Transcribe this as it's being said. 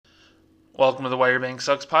Welcome to the Why Your Bank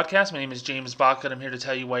Sucks podcast. My name is James Bach, and I'm here to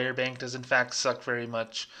tell you why your bank does in fact suck very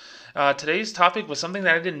much. Today's topic was something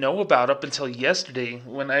that I didn't know about up until yesterday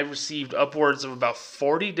when I received upwards of about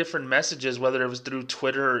 40 different messages, whether it was through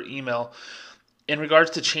Twitter or email, in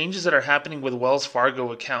regards to changes that are happening with Wells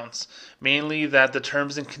Fargo accounts. Mainly that the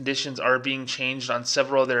terms and conditions are being changed on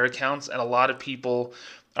several of their accounts, and a lot of people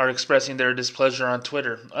are expressing their displeasure on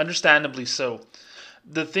Twitter. Understandably so.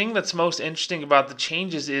 The thing that's most interesting about the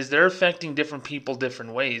changes is they're affecting different people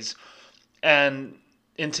different ways. And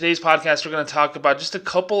in today's podcast, we're going to talk about just a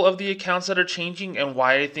couple of the accounts that are changing and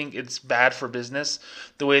why I think it's bad for business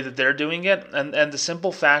the way that they're doing it. And the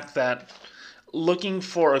simple fact that looking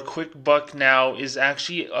for a quick buck now is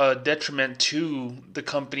actually a detriment to the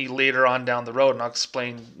company later on down the road. And I'll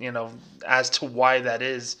explain, as to why that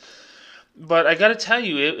is. But I got to tell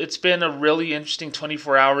you, it's been a really interesting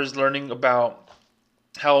 24 hours learning about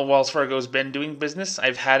how Wells Fargo has been doing business.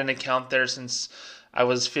 I've had an account there since I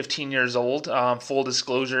was 15 years old. Full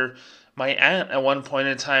disclosure, my aunt at one point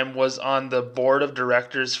in time was on the board of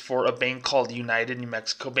directors for a bank called United New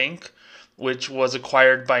Mexico Bank, which was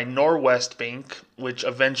acquired by Norwest Bank, which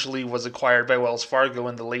eventually was acquired by Wells Fargo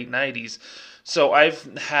in the late 90s. So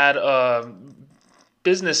I've had a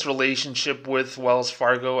business relationship with Wells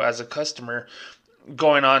Fargo as a customer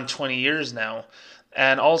going on 20 years now.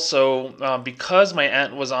 And also, because my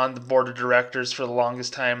aunt was on the board of directors for the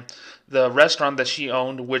longest time, the restaurant that she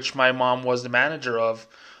owned, which my mom was the manager of,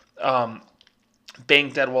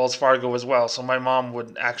 banked at Wells Fargo as well. So my mom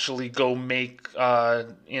would actually go make,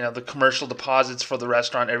 the commercial deposits for the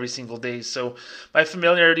restaurant every single day. So my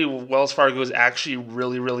familiarity with Wells Fargo is actually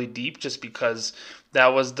really, really deep, just because that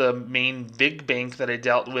was the main big bank that I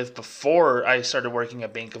dealt with before I started working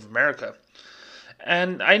at Bank of America.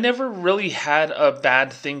 And I never really had a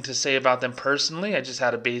bad thing to say about them personally. I just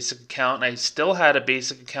had a basic account, and I still had a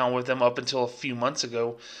basic account with them up until a few months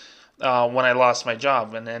ago when I lost my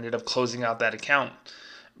job and ended up closing out that account.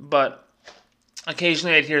 But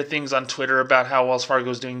occasionally I'd hear things on Twitter about how Wells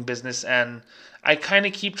Fargo is doing business, and I kind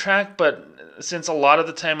of keep track, but since a lot of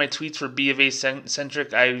the time my tweets were B of A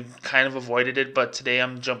centric, I kind of avoided it. But today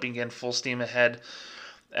I'm jumping in full steam ahead.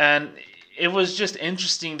 And it was just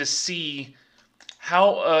interesting to see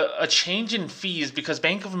how a change in fees, because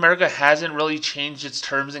Bank of America hasn't really changed its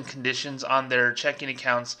terms and conditions on their checking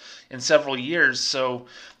accounts in several years. So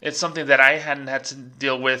it's something that I hadn't had to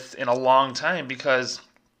deal with in a long time, because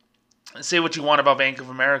say what you want about Bank of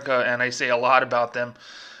America, and I say a lot about them,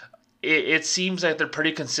 it seems like they're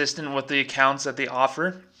pretty consistent with the accounts that they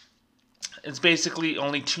offer. It's basically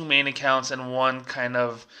only two main accounts and one kind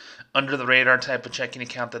of under the radar type of checking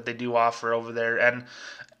account that they do offer over there. And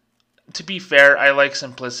to be fair, I like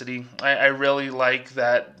simplicity. I really like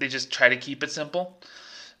that they just try to keep it simple.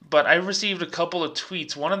 But I received a couple of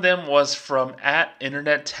tweets. One of them was from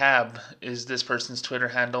 @InternetTab is this person's Twitter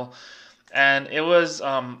handle. And it was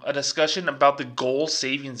a discussion about the Goal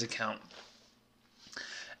Savings account.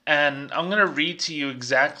 And I'm going to read to you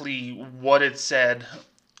exactly what it said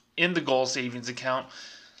in the Goal Savings account,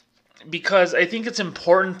 because I think it's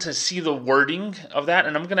important to see the wording of that.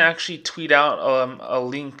 And I'm going to actually tweet out a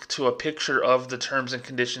link to a picture of the terms and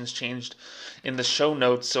conditions changed in the show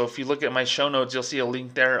notes. So if you look at my show notes, you'll see a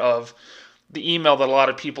link there of the email that a lot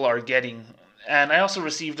of people are getting. And I also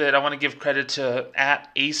received it. I want to give credit to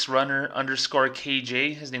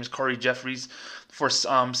 @AceRunner_KJ. His name is Corey Jeffries, for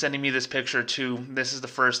sending me this picture too. This is the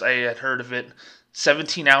first I had heard of it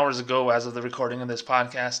 17 hours ago as of the recording of this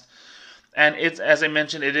podcast. And it's, as I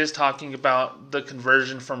mentioned, it is talking about the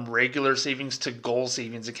conversion from regular savings to Goal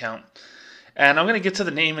Savings account. And I'm going to get to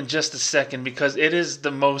the name in just a second, because it is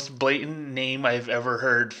the most blatant name I've ever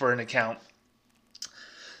heard for an account.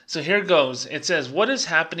 So here goes. It says, what is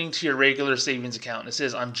happening to your regular savings account? It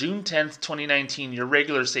says, on June 10th, 2019, your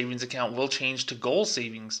regular savings account will change to Goal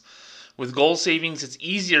Savings. With Goal Savings, it's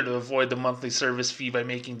easier to avoid the monthly service fee by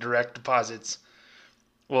making direct deposits.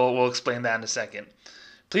 We'll explain that in a second.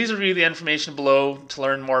 Please review the information below to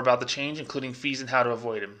learn more about the change, including fees and how to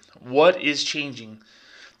avoid them. What is changing?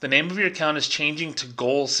 The name of your account is changing to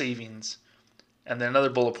Goal Savings. And then another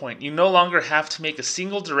bullet point. You no longer have to make a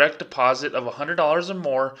single direct deposit of $100 or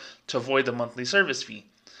more to avoid the monthly service fee.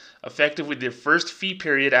 Effective with your first fee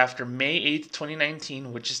period after May 8th,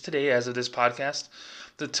 2019, which is today as of this podcast,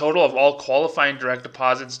 the total of all qualifying direct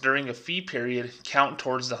deposits during a fee period count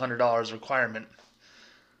towards the $100 requirement.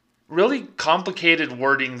 Really complicated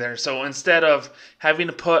wording there. So instead of having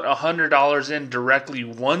to put $100 in directly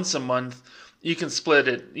once a month, you can split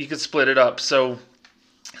it. You can split it up. So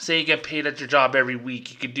say you get paid at your job every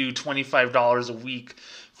week, you could do $25 a week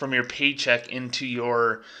from your paycheck into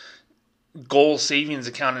your goal savings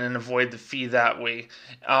account and avoid the fee that way.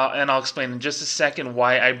 And I'll explain in just a second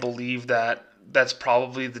why I believe that that's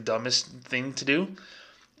probably the dumbest thing to do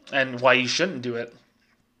and why you shouldn't do it.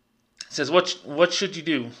 It says, what should you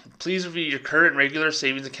do? Please review your current regular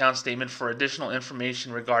savings account statement for additional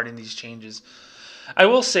information regarding these changes. I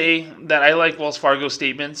will say that I like Wells Fargo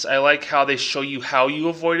statements. I like how they show you how you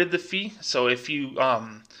avoided the fee. So if you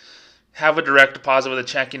have a direct deposit with a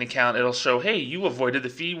checking account, it'll show, hey, you avoided the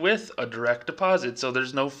fee with a direct deposit, so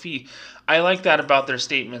there's no fee. I like that about their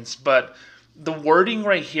statements, but the wording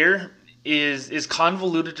right here is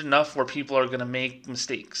convoluted enough where people are going to make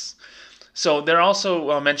mistakes. So they're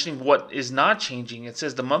also mentioning what is not changing. It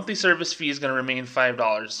says the monthly service fee is going to remain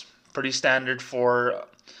 $5. Pretty standard for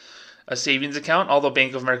a savings account, although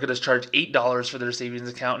Bank of America does charge $8 for their savings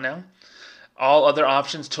account now. All other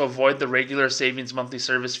options to avoid the regular savings monthly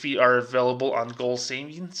service fee are available on Goal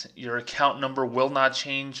Savings. Your account number will not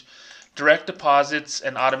change. Direct deposits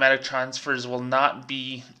and automatic transfers will not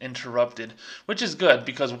be interrupted, which is good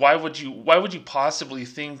because why would you possibly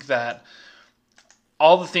think that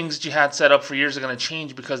all the things that you had set up for years are going to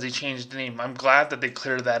change because they changed the name? I'm glad that they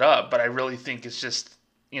cleared that up, but I really think it's just,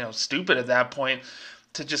 stupid at that point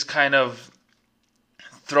to just kind of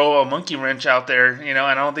throw a monkey wrench out there, and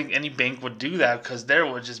I don't think any bank would do that because there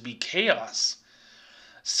would just be chaos.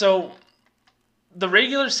 So the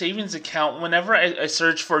regular savings account, whenever I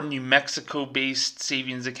search for New Mexico-based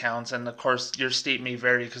savings accounts, and of course your state may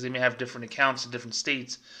vary because they may have different accounts in different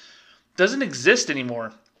states, doesn't exist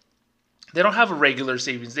anymore. They don't have a regular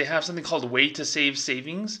savings. They have something called Way to Save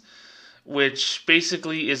Savings, which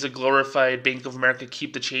basically is a glorified Bank of America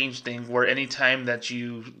keep the change thing where anytime that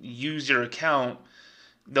you use your account,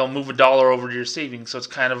 they'll move $1 over to your savings. So it's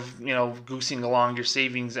kind of, goosing along your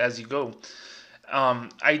savings as you go.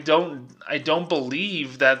 I don't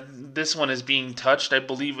believe that this one is being touched. I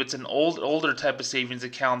believe it's an older type of savings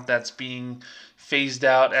account that's being phased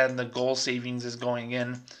out and the goal savings is going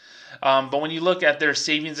in. But when you look at their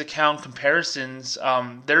savings account comparisons,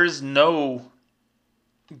 there is no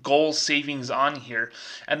goal savings on here.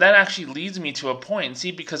 And that actually leads me to a point.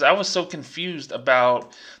 See, because I was so confused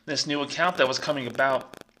about this new account that was coming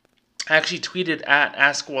about, I actually tweeted at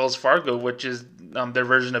Ask Wells Fargo, which is their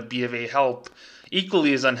version of B of A Help.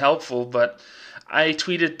 Equally as unhelpful, but I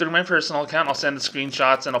tweeted through my personal account. I'll send the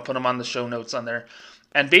screenshots and I'll put them on the show notes on there.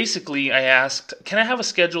 And basically, I asked, can I have a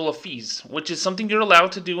schedule of fees? Which is something you're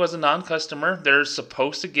allowed to do as a non-customer. They're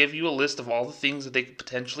supposed to give you a list of all the things that they could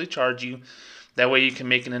potentially charge you. That way you can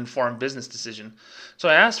make an informed business decision. So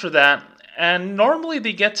I asked for that, and normally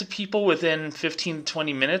they get to people within 15 to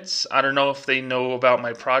 20 minutes. I don't know if they know about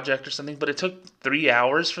my project or something, but it took 3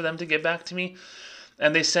 hours for them to get back to me.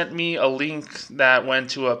 And they sent me a link that went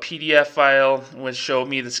to a PDF file which showed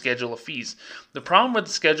me the schedule of fees. The problem with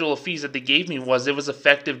the schedule of fees that they gave me was it was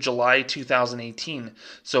effective July 2018.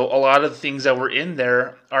 So a lot of the things that were in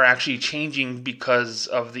there are actually changing because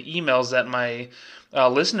of the emails that my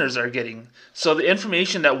listeners are getting. So the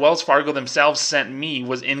information that Wells Fargo themselves sent me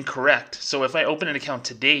was incorrect. So if I open an account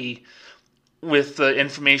today with the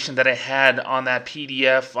information that I had on that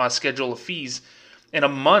PDF schedule of fees, in a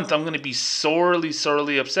month, I'm going to be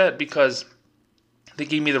sorely upset because they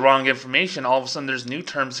gave me the wrong information. All of a sudden, there's new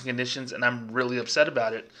terms and conditions, and I'm really upset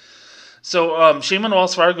about it. So shame on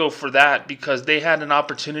Wells Fargo for that because they had an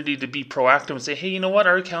opportunity to be proactive and say, hey, you know what?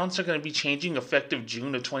 Our accounts are going to be changing effective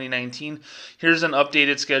June of 2019. Here's an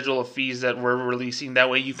updated schedule of fees that we're releasing. That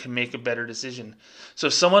way you can make a better decision. So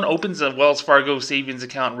if someone opens a Wells Fargo savings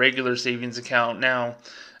account, regular savings account now,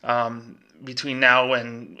 between now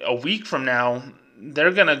and a week from now,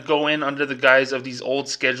 they're going to go in under the guise of these old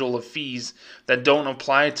schedule of fees that don't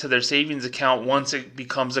apply to their savings account once it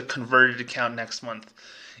becomes a converted account next month.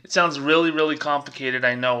 It sounds really complicated,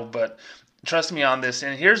 I know, but trust me on this.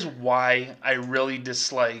 And here's why I really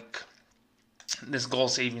dislike this goal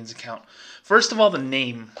savings account. First of all, the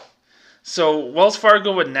name. So Wells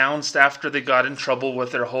Fargo announced after they got in trouble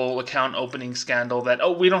with their whole account opening scandal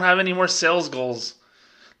that, we don't have any more sales goals.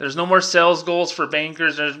 There's no more sales goals for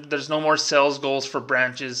bankers. There's no more sales goals for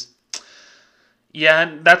branches.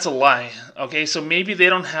 Yeah, that's a lie. Okay, so maybe they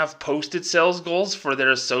don't have posted sales goals for their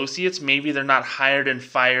associates. Maybe they're not hired and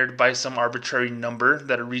fired by some arbitrary number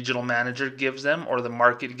that a regional manager gives them or the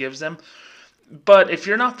market gives them. But if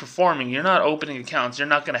you're not performing, you're not opening accounts, you're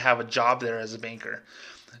not going to have a job there as a banker.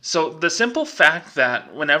 So the simple fact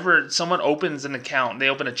that whenever someone opens an account, they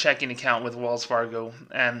open a checking account with Wells Fargo,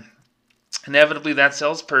 and inevitably that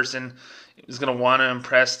salesperson is going to want to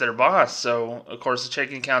impress their boss. So, of course, the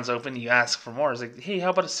checking account's open. You ask for more. It's like, hey, how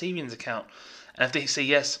about a savings account? And if they say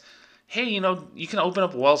yes, hey, you can open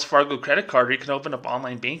up a Wells Fargo credit card, or you can open up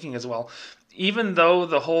online banking as well. Even though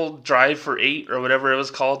the whole drive for eight or whatever it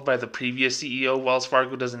was called by the previous CEO, Wells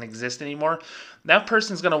Fargo, doesn't exist anymore, that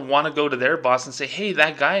person's going to want to go to their boss and say, hey,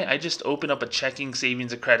 that guy, I just opened up a checking,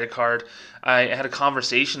 savings, a credit card. I had a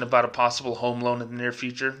conversation about a possible home loan in the near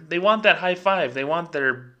future. They want that high five. They want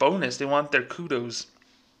their bonus. They want their kudos.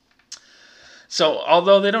 So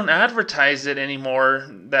although they don't advertise it anymore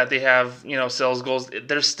that they have, sales goals,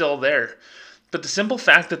 they're still there. But the simple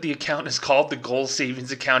fact that the account is called the Goal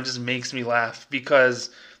Savings Account just makes me laugh, because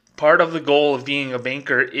part of the goal of being a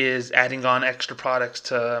banker is adding on extra products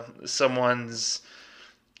to someone's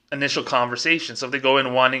initial conversation. So if they go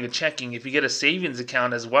in wanting a checking, if you get a savings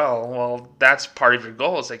account as well, that's part of your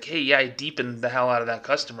goal. It's like, hey, yeah, I deepened the hell out of that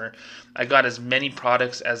customer. I got as many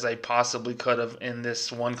products as I possibly could have in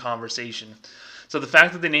this one conversation. So the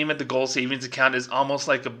fact that they name it the Goal Savings Account is almost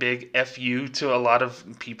like a big FU to a lot of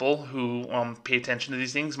people who pay attention to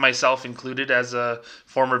these things, myself included as a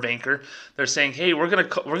former banker. They're saying, hey, we're gonna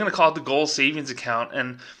call it the Goal Savings Account,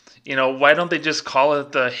 and why don't they just call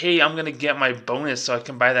it the, hey, I'm going to get my bonus so I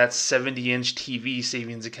can buy that 70-inch TV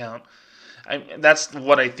savings account? That's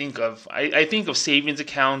what I think of. I think of savings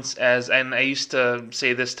accounts as, and I used to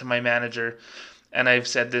say this to my manager, and I've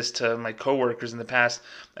said this to my coworkers in the past,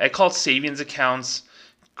 I called savings accounts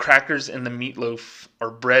crackers in the meatloaf,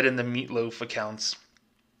 or bread in the meatloaf accounts.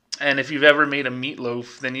 And if you've ever made a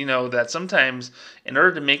meatloaf, then you know that sometimes in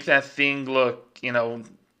order to make that thing look,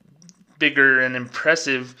 bigger and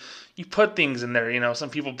impressive, you put things in there. Some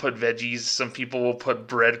people put veggies, some people will put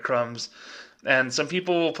breadcrumbs, and some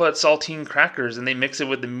people will put saltine crackers, and they mix it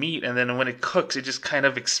with the meat, and then when it cooks, it just kind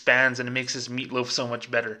of expands and it makes this meatloaf so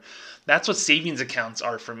much better. That's what savings accounts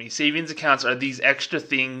are for me. Savings accounts are these extra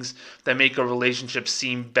things that make a relationship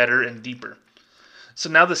seem better and deeper. So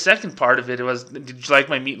now the second part of it was, did you like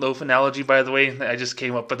my meatloaf analogy, by the way? I just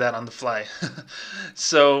came up with that on the fly.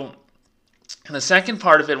 So and the second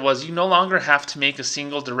part of it was, you no longer have to make a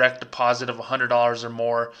single direct deposit of $100 or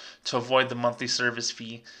more to avoid the monthly service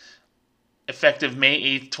fee. Effective May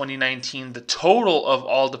 8th, 2019, the total of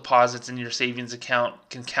all deposits in your savings account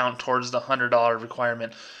can count towards the $100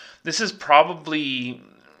 requirement. This is probably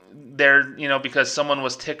there, because someone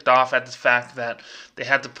was ticked off at the fact that they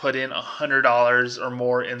had to put in $100 or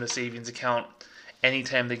more in the savings account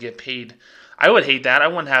anytime they get paid. I would hate that. I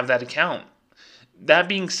wouldn't have that account. That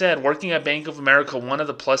being said, working at Bank of America, one of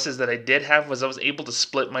the pluses that I did have was I was able to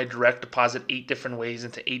split my direct deposit 8 different ways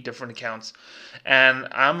into 8 different accounts. And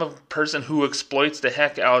I'm a person who exploits the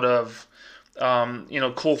heck out of,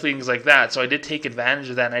 cool things like that. So I did take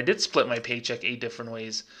advantage of that, and I did split my paycheck 8 different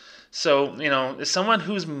ways. So, as someone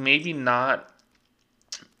who's maybe not,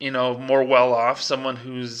 more well off, someone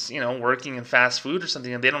who's, working in fast food or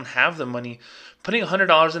something, and they don't have the money, putting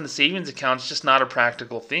 $100 in the savings account is just not a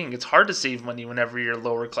practical thing. It's hard to save money whenever you're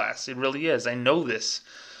lower class. It really is. I know this.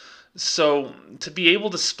 So to be able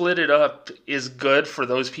to split it up is good for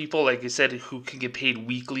those people, like I said, who can get paid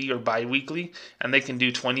weekly or bi-weekly, and they can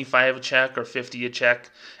do 25 a check or 50 a check,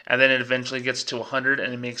 and then it eventually gets to 100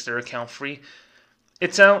 and it makes their account free.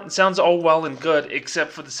 It sounds all well and good,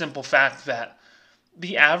 except for the simple fact that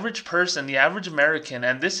the average person, the average American,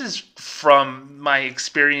 and this is from my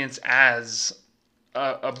experience as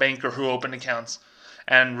a banker who opened accounts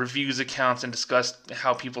and reviews accounts and discussed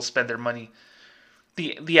how people spend their money.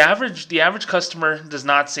 The average customer does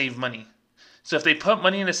not save money. So if they put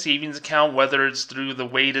money in a savings account, whether it's through the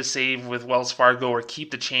Way to Save with Wells Fargo or Keep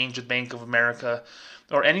the Change with Bank of America,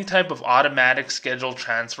 or any type of automatic scheduled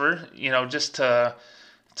transfer, just to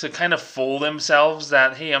kind of fool themselves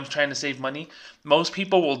that, hey, I'm trying to save money, most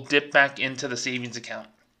people will dip back into the savings account.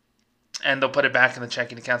 And they'll put it back in the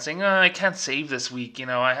checking account saying, I can't save this week.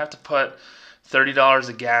 I have to put $30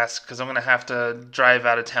 of gas because I'm going to have to drive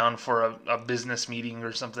out of town for a business meeting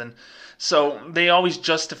or something. So they always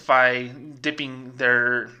justify dipping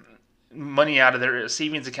their money out of their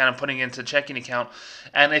savings account and putting it into a checking account.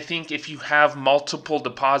 And I think if you have multiple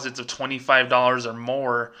deposits of $25 or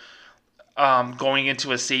more going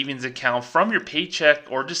into a savings account from your paycheck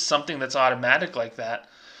or just something that's automatic like that,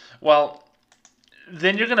 well,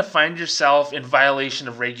 then you're going to find yourself in violation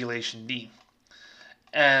of Regulation D.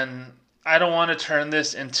 And I don't want to turn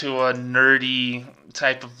this into a nerdy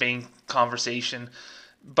type of bank conversation,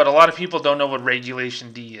 but a lot of people don't know what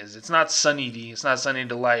Regulation D is. It's not Sunny D. It's not Sunny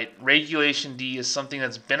Delight. Regulation D is something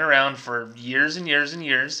that's been around for years and years and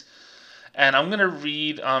years. And I'm going to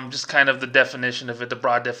read just kind of the definition of it, the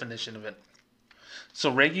broad definition of it. So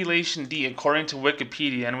Regulation D, according to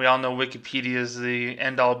Wikipedia, and we all know Wikipedia is the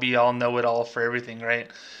end-all, be-all, know-it-all for everything, right?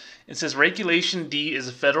 It says Regulation D is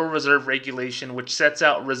a Federal Reserve regulation which sets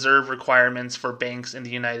out reserve requirements for banks in the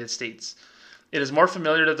United States. It is more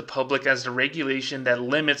familiar to the public as the regulation that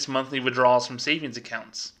limits monthly withdrawals from savings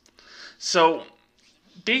accounts. So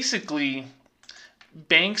basically,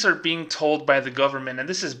 banks are being told by the government, and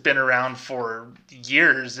this has been around for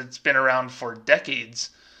years, it's been around for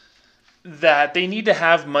decades, that they need to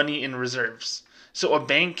have money in reserves. So a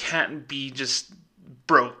bank can't be just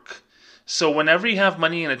broke. So whenever you have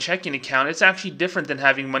money in a checking account, it's actually different than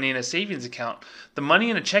having money in a savings account. The money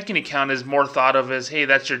in a checking account is more thought of as, hey,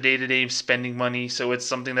 that's your day-to-day spending money, so it's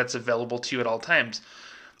something that's available to you at all times.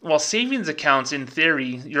 While savings accounts, in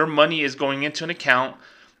theory, your money is going into an account,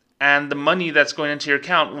 and the money that's going into your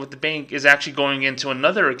account with the bank is actually going into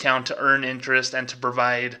another account to earn interest and to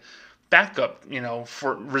provide backup,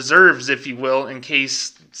 for reserves, if you will, in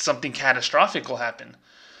case something catastrophic will happen.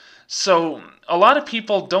 So a lot of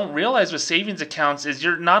people don't realize with savings accounts is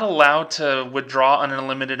you're not allowed to withdraw an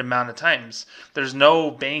unlimited amount of times. There's no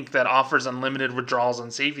bank that offers unlimited withdrawals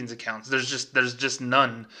on savings accounts. There's just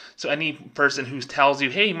none. So any person who tells you,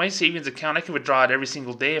 hey, my savings account, I can withdraw it every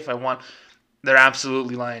single day if I want, they're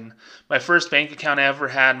absolutely lying. My first bank account I ever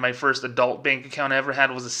had, my first adult bank account I ever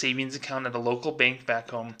had was a savings account at a local bank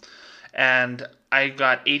back home. And I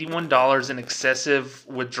got $81 in excessive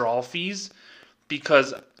withdrawal fees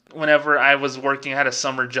because whenever I was working, I had a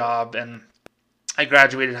summer job and I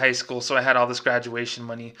graduated high school, so I had all this graduation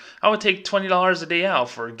money. I would take $20 a day out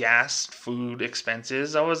for gas, food,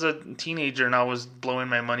 expenses. I was a teenager and I was blowing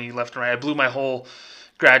my money left and right. I blew my whole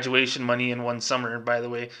graduation money in one summer, by the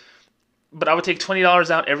way. But I would take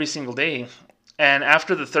 $20 out every single day. And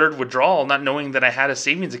after the third withdrawal, not knowing that I had a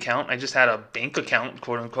savings account, I just had a bank account,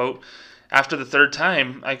 quote unquote. After the third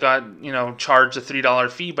time, I got, charged a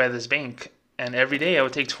 $3 fee by this bank. And every day I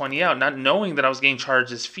would take 20 out, not knowing that I was getting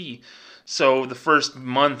charged this fee. So the first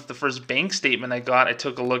month, the first bank statement I got, I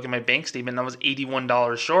took a look at my bank statement and I was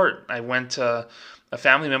 $81 short. I went to a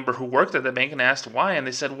family member who worked at the bank and asked why. And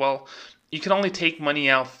they said, well, you can only take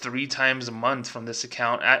money out 3 times a month from this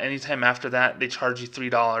account. At any time after that, they charge you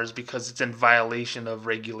 $3 because it's in violation of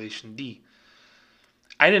Regulation D.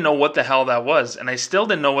 I didn't know what the hell that was, and I still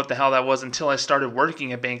didn't know what the hell that was until I started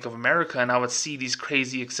working at Bank of America, and I would see these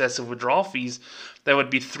crazy excessive withdrawal fees that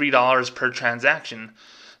would be $3 per transaction.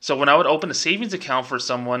 So when I would open a savings account for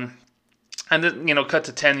someone, and then, cut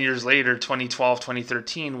to 10 years later, 2012,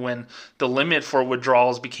 2013, when the limit for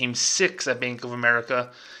withdrawals became 6 at Bank of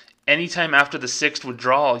America, anytime after the 6th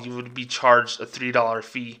withdrawal, you would be charged a $3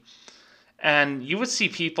 fee. And you would see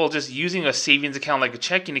people just using a savings account like a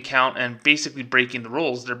checking account and basically breaking the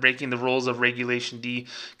rules. They're breaking the rules of Regulation D,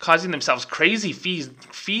 causing themselves crazy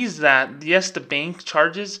fees that, yes, the bank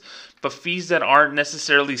charges, but fees that aren't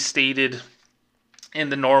necessarily stated in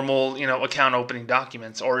the normal, account opening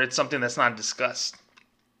documents, or it's something that's not discussed.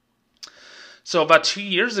 So about 2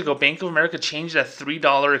 years ago, Bank of America changed that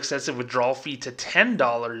 $3 excessive withdrawal fee to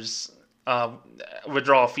 $10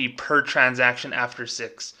 withdrawal fee per transaction after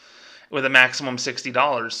 6. With a maximum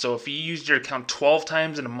 $60. So if you used your account 12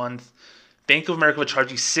 times in a month, Bank of America would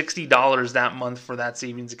charge you $60 that month for that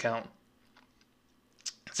savings account.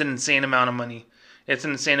 It's an insane amount of money. It's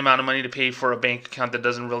an insane amount of money to pay for a bank account that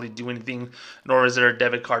doesn't really do anything, nor is there a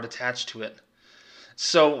debit card attached to it.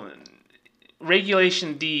 So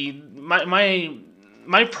Regulation D,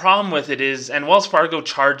 my problem with it is, and Wells Fargo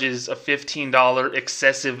charges a $15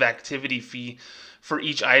 excessive activity fee for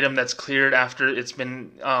each item that's cleared after it's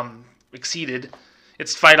been exceeded.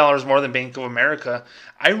 It's $5 more than Bank of America.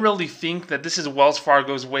 I really think that this is Wells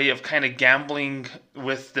Fargo's way of kind of gambling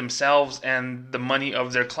with themselves and the money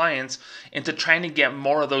of their clients into trying to get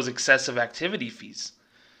more of those excessive activity fees.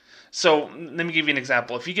 So let me give you an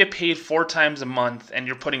example. If you get paid 4 times a month and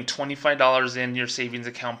you're putting $25 in your savings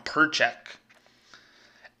account per check,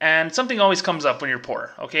 and something always comes up when you're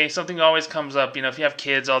poor, okay? Something always comes up, if you have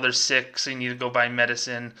kids, they're sick, so you need to go buy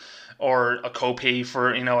medicine, or a copay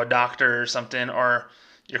for, a doctor or something, or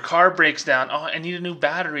your car breaks down. Oh, I need a new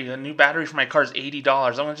battery. A new battery for my car is $80.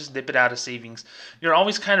 I'm going to just dip it out of savings. You're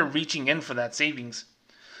always kind of reaching in for that savings.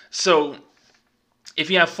 So if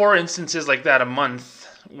you have 4 instances like that a month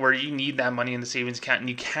where you need that money in the savings account and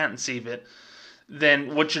you can't save it,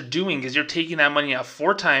 then what you're doing is you're taking that money out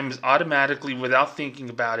 4 times automatically without thinking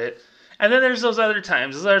about it. And then there's those other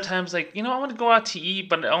times like, I want to go out to eat,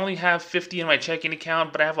 but I only have $50 in my checking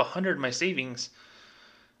account, but I have $100 in my savings.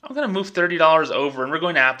 I'm going to move $30 over, and we're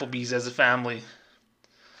going to Applebee's as a family.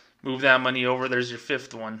 Move that money over, there's your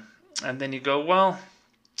 5th one. And then you go, well,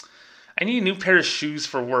 I need a new pair of shoes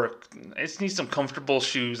for work. I just need some comfortable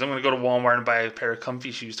shoes. I'm going to go to Walmart and buy a pair of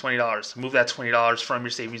comfy shoes, $20. Move that $20 from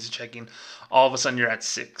your savings and checking. All of a sudden, you're at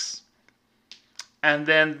 $6. And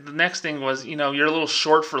then the next thing was, you're a little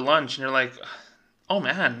short for lunch, and you're like, oh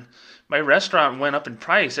man, my restaurant went up in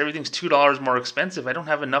price. Everything's $2 more expensive. I don't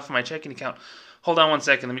have enough in my checking account. Hold on 1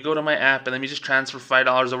 second. Let me go to my app and let me just transfer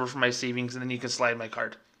 $5 over from my savings, and then you can slide my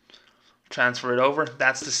card. Transfer it over.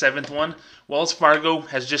 That's the seventh one. Wells Fargo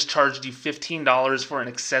has just charged you $15 for an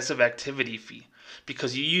excessive activity fee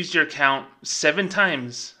because you used your account 7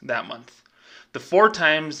 times that month. The 4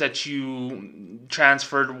 times that you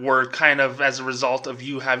transferred were kind of as a result of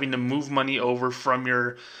you having to move money over from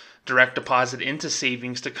your direct deposit into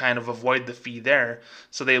savings to kind of avoid the fee there.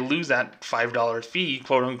 So they lose that $5 fee,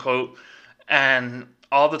 quote unquote. And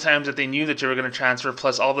all the times that they knew that you were going to transfer,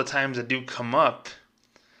 plus all the times that do come up,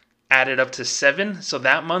 added up to 7. So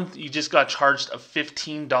that month you just got charged a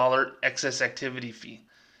 $15 excess activity fee.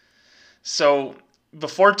 So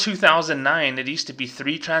before 2009, it used to be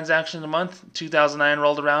 3 transactions a month. 2009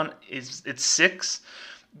 rolled around, it's 6.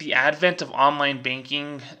 The advent of online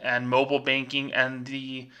banking and mobile banking, and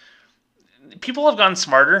the people have gotten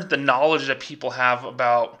smarter. The knowledge that people have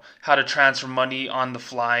about how to transfer money on the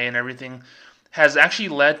fly and everything has actually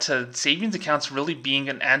led to savings accounts really being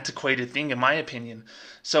an antiquated thing, in my opinion.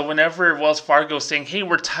 So whenever Wells Fargo is saying, hey,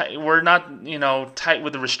 we're not tight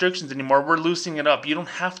with the restrictions anymore, we're loosening it up. You don't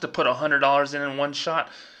have to put $100 in one shot.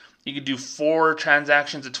 You could do 4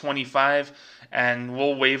 transactions at $25, and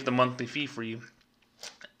we'll waive the monthly fee for you.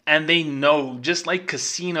 And they know, just like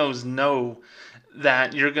casinos know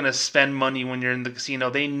that you're going to spend money when you're in the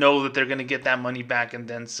casino, they know that they're going to get that money back and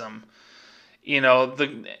then some. In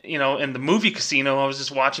the movie Casino, I was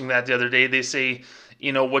just watching that the other day, they say,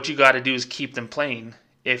 what you got to do is keep them playing.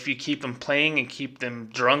 If you keep them playing and keep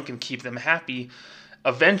them drunk and keep them happy,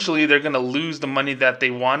 eventually they're going to lose the money that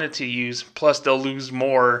they wanted to use, plus they'll lose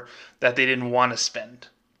more that they didn't want to spend.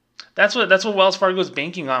 That's what Wells Fargo is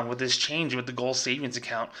banking on with this change with the Gold Savings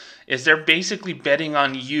Account, is they're basically betting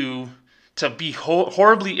on you to be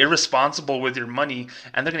horribly irresponsible with your money,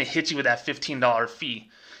 and they're going to hit you with that $15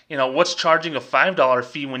 fee. What's charging a $5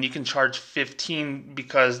 fee when you can charge $15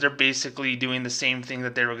 because they're basically doing the same thing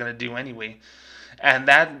that they were going to do anyway. And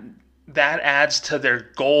that adds to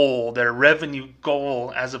their goal, their revenue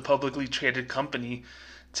goal as a publicly traded company,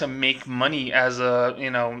 to make money as a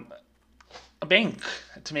bank,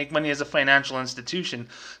 to make money as a financial institution.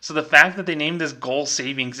 So the fact that they named this Goal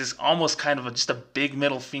Savings is almost kind of just a big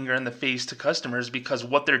middle finger in the face to customers, because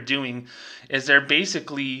what they're doing is they're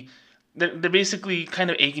basically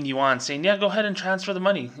kind of egging you on, saying, yeah, go ahead and transfer the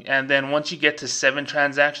money. And then once you get to 7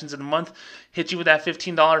 transactions in a month, hit you with that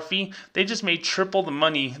 $15 fee. They just made triple the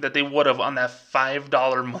money that they would have on that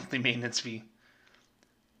 $5 monthly maintenance fee.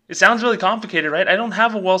 It sounds really complicated, right? I don't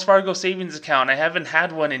have a Wells Fargo savings account. I haven't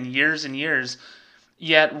had one in years and years.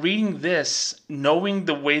 Yet reading this, knowing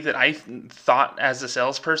the way that I thought as a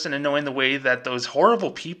salesperson, and knowing the way that those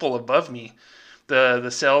horrible people above me, the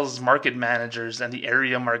sales market managers and the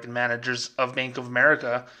area market managers of Bank of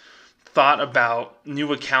America, thought about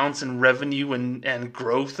new accounts and revenue and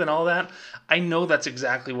growth and all that, I know that's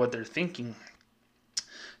exactly what they're thinking.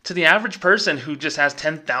 To the average person who just has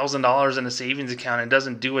 $10,000 in a savings account and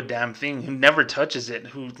doesn't do a damn thing, who never touches it,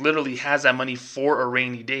 who literally has that money for a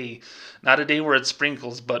rainy day, not a day where it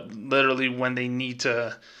sprinkles, but literally when they need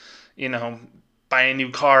to, buy a new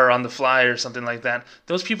car on the fly or something like that,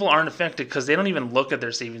 those people aren't affected because they don't even look at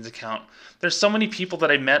their savings account. There's so many people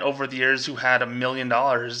that I met over the years who had $1 million,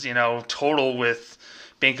 total with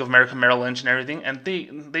Bank of America, Merrill Lynch and everything, and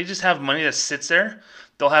they just have money that sits there.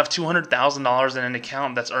 They'll have $200,000 in an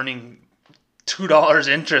account that's earning $2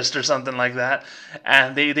 interest or something like that,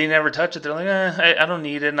 and they never touch it. They're like, I don't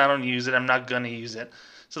need it and I don't use it. I'm not going to use it.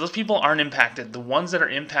 So those people aren't impacted. The ones that are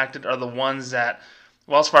impacted are the ones that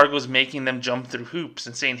Wells Fargo is making them jump through hoops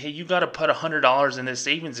and saying, hey, you got to put $100 in this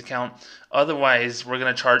savings account, otherwise we're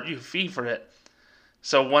going to charge you a fee for it.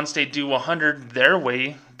 So once they do 100 their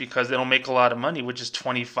way, because they don't make a lot of money, which is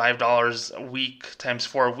 $25 a week times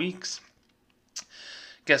 4 weeks,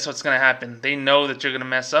 guess what's going to happen? They know that you're going to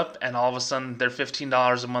mess up, and all of a sudden they're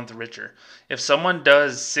 $15 a month richer. If someone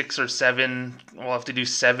does 6 or 7, we'll have to do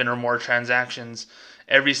 7 or more transactions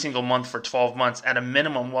every single month for 12 months. At a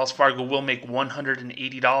minimum, Wells Fargo will make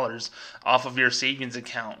 $180 off of your savings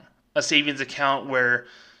account. A savings account where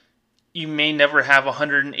you may never have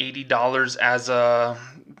 $180 as a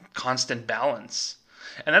constant balance.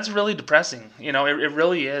 And that's really depressing. It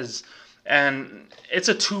really is. And it's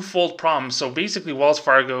a twofold problem. So basically, Wells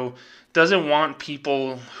Fargo doesn't want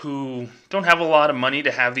people who don't have a lot of money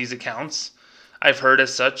to have these accounts. I've heard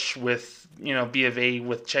as such with B of A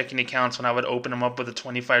with checking accounts when I would open them up with a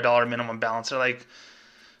 $25 minimum balance. They're like,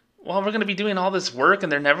 well, we're going to be doing all this work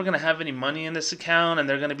and they're never going to have any money in this account, and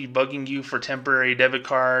they're going to be bugging you for temporary debit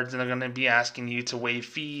cards, and they're going to be asking you to waive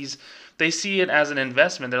fees. They see it as an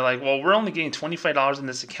investment. They're like, well, we're only getting $25 in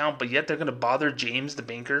this account, but yet they're going to bother James, the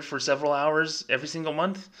banker, for several hours every single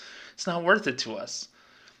month. It's not worth it to us.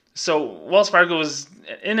 So Wells Fargo is,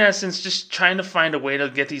 in essence, just trying to find a way to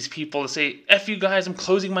get these people to say, F you guys, I'm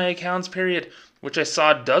closing my accounts, period, which I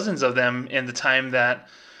saw dozens of them in the time that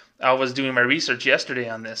I was doing my research yesterday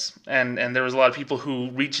on this, and there was a lot of people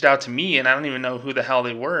who reached out to me, and I don't even know who the hell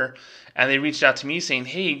they were, and they reached out to me saying,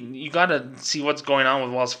 hey, you got to see what's going on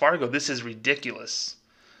with Wells Fargo. This is ridiculous.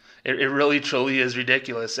 It really, truly is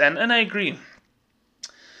ridiculous, and I agree.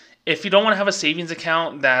 If you don't want to have a savings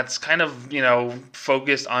account that's kind of,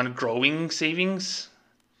 focused on growing savings,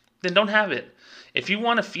 then don't have it. If you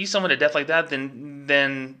want to fee someone to death like that,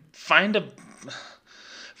 then find a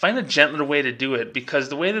gentler way to do it, because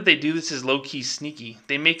the way that they do this is low-key sneaky.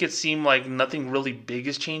 They make it seem like nothing really big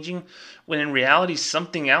is changing, when in reality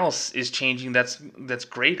something else is changing that's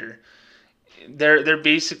greater. They're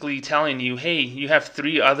basically telling you, hey, you have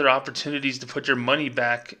 3 other opportunities to put your money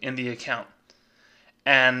back in the account.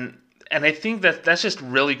 And I think that's just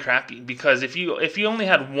really crappy, because if you only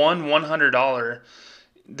had one $100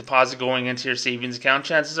 deposit going into your savings account,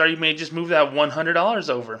 chances are you may just move that $100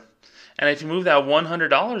 over. And if you move that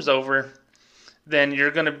 $100 over, then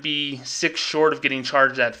you're going to be 6 short of getting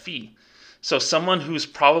charged that fee. So someone who's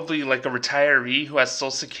probably like a retiree who has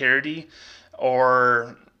Social Security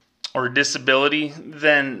or disability,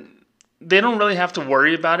 then they don't really have to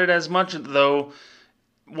worry about it as much, though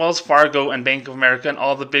Wells Fargo and Bank of America and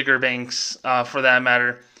all the bigger banks, for that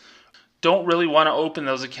matter, don't really want to open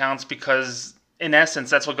those accounts, because in essence,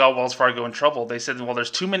 that's what got Wells Fargo in trouble. They said, well, there's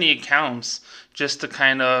too many accounts just to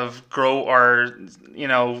kind of grow our,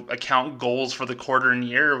 account goals for the quarter and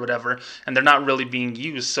year or whatever, and they're not really being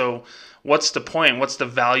used. So what's the point? What's the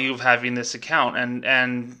value of having this account?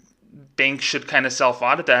 And banks should kind of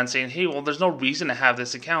self-audit that and say, hey, well, there's no reason to have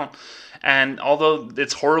this account. And although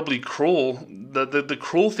it's horribly cruel, the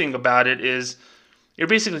cruel thing about it is you're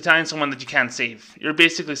basically telling someone that you can't save. You're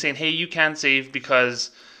basically saying, hey, you can't save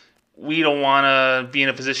because we don't want to be in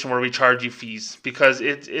a position where we charge you fees, because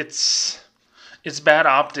it's bad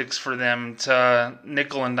optics for them to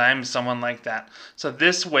nickel and dime someone like that. So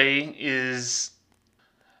this way is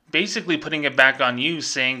basically putting it back on you,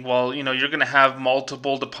 saying, well, you're going to have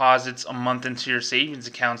multiple deposits a month into your savings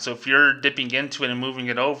account. So if you're dipping into it and moving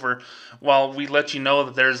it over, well, we let you know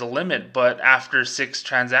that there's a limit, but after 6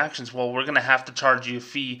 transactions, well, we're going to have to charge you a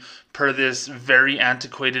fee per this very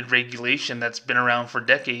antiquated regulation that's been around for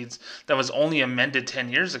decades, that was only amended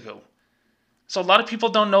 10 years ago. So a lot of people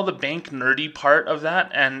don't know the bank nerdy part of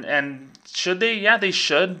that, and should they? Yeah, they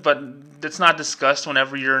should, but it's not discussed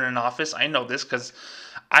whenever you're in an office. I know this because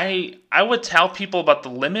I would tell people about the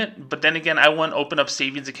limit, but then again, I wouldn't open up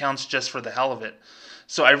savings accounts just for the hell of it.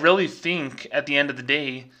 So I really think at the end of the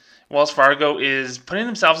day, Wells Fargo is putting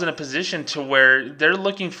themselves in a position to where they're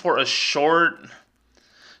looking for a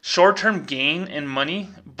short-term gain in money,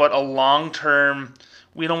 but a long-term,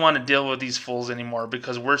 we don't want to deal with these fools anymore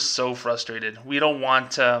because we're so frustrated. We don't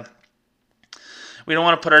want to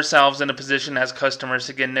put ourselves in a position as customers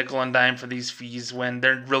to get nickel and dime for these fees when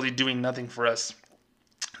they're really doing nothing for us.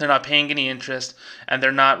 They're not paying any interest, and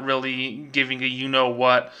they're not really giving a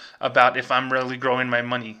you-know-what about if I'm really growing my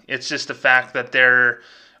money. It's just the fact that they're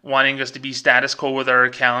wanting us to be status quo with our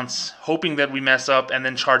accounts, hoping that we mess up, and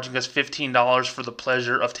then charging us $15 for the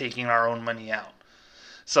pleasure of taking our own money out.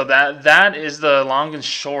 So that is the long and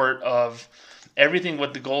short of everything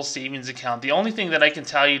with the Gold Savings Account. The only thing that I can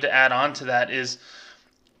tell you to add on to that is,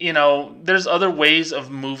 there's other ways of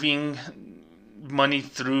moving money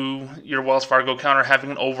through your Wells Fargo account or having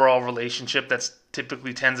an overall relationship that's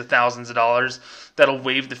typically tens of thousands of dollars that'll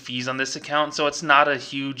waive the fees on this account. So it's not a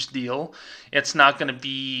huge deal. It's not going to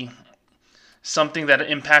be something that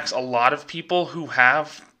impacts a lot of people who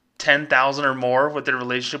have 10,000 or more with their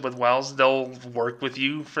relationship with Wells. They'll work with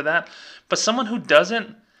you for that. But someone who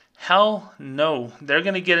doesn't, hell no. They're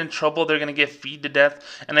going to get in trouble. They're going to get feed to death.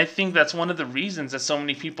 And I think that's one of the reasons that so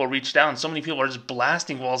many people reached out and so many people are just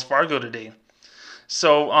blasting Wells Fargo today.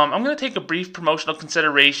 So I'm going to take a brief promotional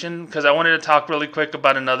consideration because I wanted to talk really quick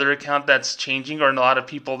about another account that's changing, or a lot of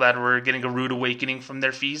people that were getting a rude awakening from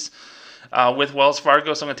their fees with Wells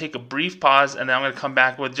Fargo. So I'm going to take a brief pause, and then I'm going to come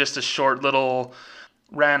back with just a short little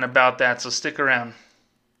rant about that. So stick around.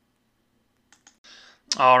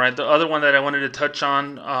 All right, the other one that I wanted to touch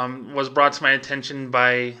on was brought to my attention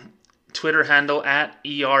by Twitter handle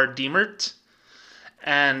 @ERDemert.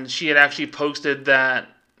 And she had actually posted that,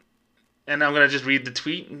 and I'm going to just read the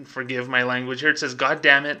tweet and forgive my language here. It says, "God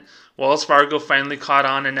damn it, Wells Fargo finally caught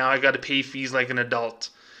on and now I got to pay fees like an adult."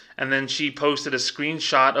 And then she posted a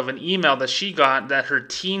screenshot of an email that she got that her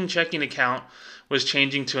teen checking account was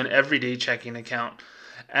changing to an everyday checking account.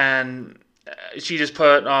 And she just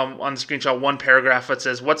put on the screenshot one paragraph that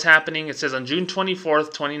says, "What's happening?" It says, "On June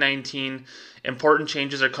 24th, 2019, important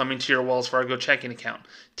changes are coming to your Wells Fargo checking account.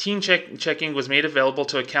 Teen checking was made available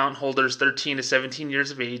to account holders 13 to 17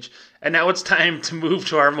 years of age, and now it's time to move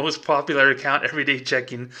to our most popular account, everyday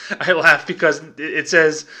checking." I laugh because it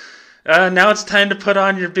says, "Now it's time to put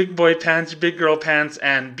on your big boy pants, your big girl pants,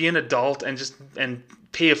 and be an adult and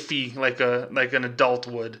pay a fee like an adult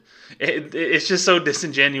would." It's just so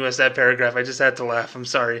disingenuous, that paragraph. I just had to laugh. I'm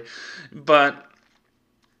sorry, but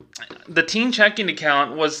the teen checking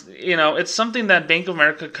account was, it's something that Bank of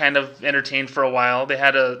America kind of entertained for a while. They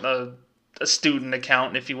had a student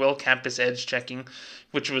account, if you will, Campus Edge checking,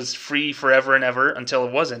 which was free forever and ever until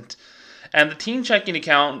it wasn't. And the teen checking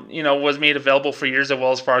account, was made available for years at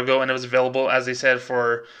Wells Fargo, and it was available, as they said,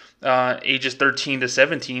 for ages 13 to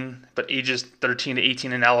 17, but ages 13 to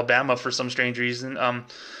 18 in Alabama for some strange reason.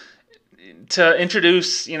 To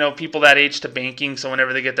introduce, people that age to banking, so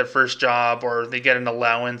whenever they get their first job or they get an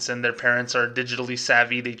allowance and their parents are digitally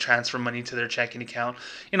savvy, they transfer money to their checking account,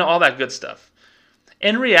 all that good stuff.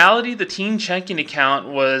 In reality, the teen checking account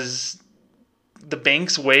was the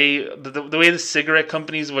bank's way, the way the cigarette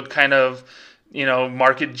companies would kind of,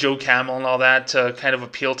 market Joe Camel and all that to kind of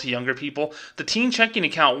appeal to younger people. The teen checking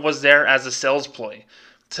account was there as a sales ploy.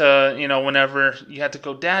 To, whenever you had to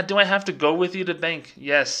go, "Dad, do I have to go with you to the bank?"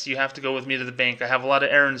 "Yes, you have to go with me to the bank. I have a lot of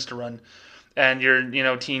errands to run." And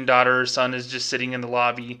your, teen daughter or son is just sitting in the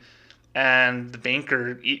lobby, and the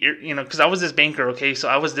banker, because I was this banker, okay? So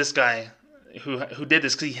I was this guy who did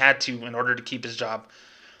this because he had to in order to keep his job.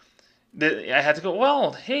 I had to go,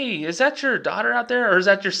 "Well, hey, is that your daughter out there, or is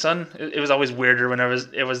that your son?" It was always weirder when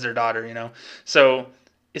it was their daughter, So,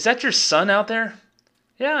 "Is that your son out there?"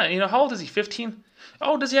 "Yeah, how old is he? 15?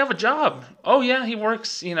 "Oh, does he have a job?" "Oh, yeah, he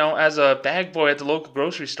works, as a bag boy at the local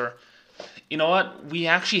grocery store." You know what? We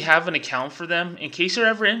actually have an account for them in case you're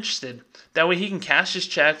ever interested. That way he can cash his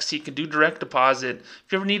checks, he can do direct deposit.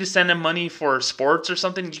 If you ever need to send him money for sports or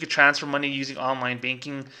something, you can transfer money using online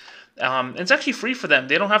banking. It's actually free for them.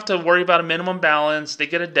 They don't have to worry about a minimum balance. They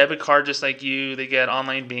get a debit card just like you. They get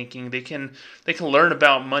online banking. They can learn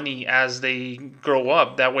about money as they grow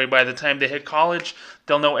up. That way, by the time they hit college,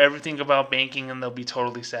 they'll know everything about banking and they'll be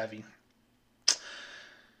totally savvy.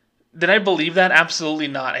 Did I believe that? Absolutely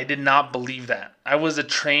not. I did not believe that. I was a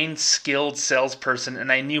trained, skilled salesperson, and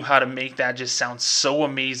I knew how to make that just sound so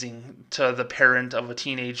amazing to the parent of a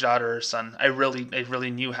teenage daughter or son. I really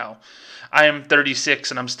knew how. I am 36,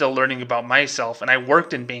 and I'm still learning about myself, and I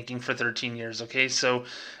worked in banking for 13 years, okay? So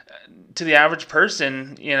to the average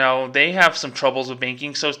person, they have some troubles with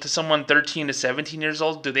banking. So to someone 13 to 17 years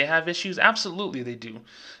old, do they have issues? Absolutely they do.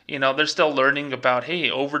 They're still learning about, hey,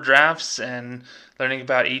 overdrafts and learning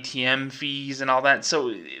about ATM fees and all that.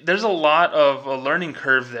 So there's a lot of a learning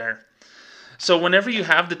curve there. So whenever you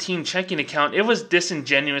have the teen checking account, it was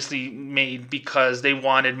disingenuously made because they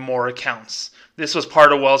wanted more accounts. This was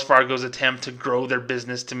part of Wells Fargo's attempt to grow their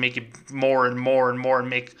business, to make it more and more and more and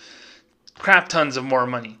make crap tons of more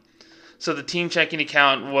money. So the teen checking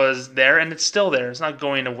account was there, and it's still there. It's not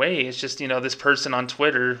going away. It's just, this person on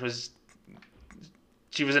Twitter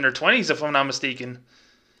she was in her 20s, if I'm not mistaken.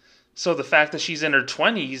 So the fact that she's in her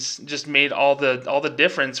 20s just made all the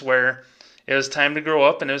difference, where it was time to grow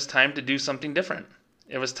up and it was time to do something different.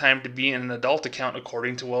 It was time to be in an adult account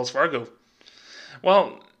according to Wells Fargo.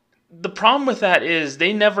 Well, the problem with that is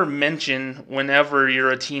they never mention, whenever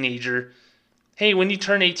you're a teenager, hey, when you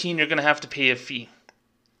turn 18, you're going to have to pay a fee.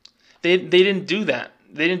 They didn't do that.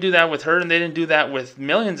 They didn't do that with her, and they didn't do that with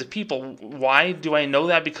millions of people. Why do I know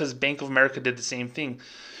that? Because Bank of America did the same thing.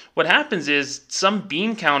 What happens is some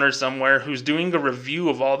bean counter somewhere who's doing a review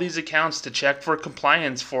of all these accounts to check for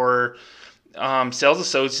compliance for sales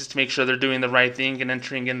associates to make sure they're doing the right thing and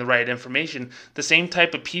entering in the right information. The same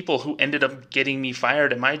type of people who ended up getting me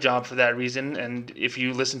fired at my job for that reason, and if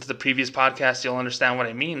you listen to the previous podcast, you'll understand what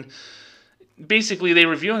I mean. Basically, they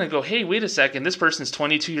review and they go, hey, wait a second, this person's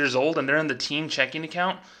 22 years old and they're in the teen checking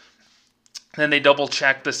account. Then they double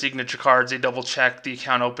check the signature cards, they double check the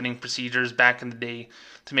account opening procedures back in the day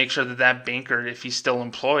to make sure that banker, if he's still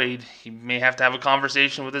employed, he may have to have a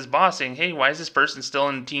conversation with his boss saying, hey, why is this person still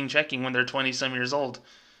in teen checking when they're 20 some years old?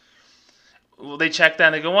 they check that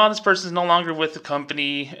and they go, well, this person's no longer with the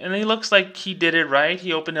company. And he looks like he did it right.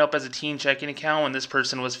 He opened it up as a teen checking account when this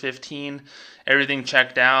person was 15. Everything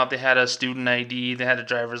checked out. They had a student ID. They had a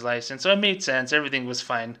driver's license. So it made sense. Everything was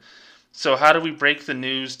fine. So how do we break the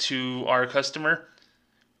news to our customer?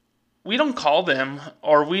 We don't call them,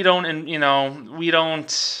 or we don't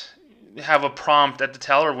have a prompt at the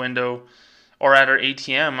teller window or at our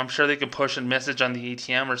ATM. I'm sure they could push a message on the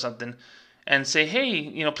ATM or something and say,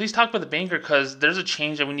 hey, please talk with the banker because there's a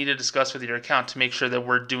change that we need to discuss with your account to make sure that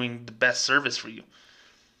we're doing the best service for you.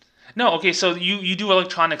 No, okay, so you do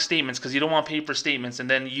electronic statements because you don't want paper statements, and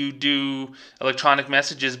then you do electronic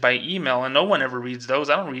messages by email, and no one ever reads those.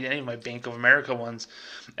 I don't read any of my Bank of America ones.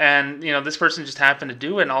 And, this person just happened to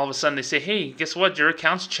do it, and all of a sudden they say, hey, guess what? Your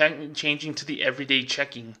account's changing to the everyday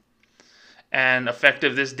checking. And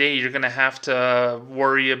effective this day, you're going to have to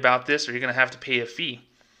worry about this, or you're going to have to pay a fee.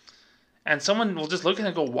 And someone will just look at it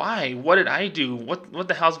and go, why? What did I do? What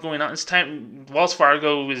the hell's going on? It's time. Wells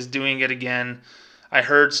Fargo is doing it again. I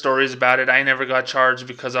heard stories about it. I never got charged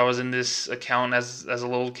because I was in this account as a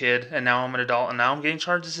little kid, and now I'm an adult, and now I'm getting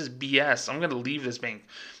charged. This is BS. I'm going to leave this bank.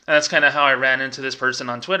 And that's kind of how I ran into this person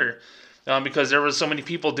on Twitter, because there was so many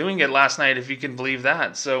people doing it last night, if you can believe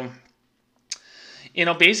that. So,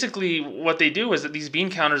 basically what they do is that these bean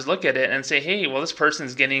counters look at it and say, hey, well, this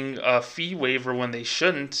person's getting a fee waiver when they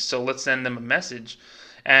shouldn't, so let's send them a message.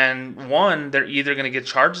 And one, they're either going to get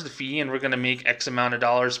charged the fee and we're going to make X amount of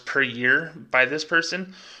dollars per year by this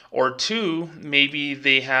person, or two, maybe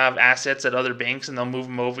they have assets at other banks and they'll move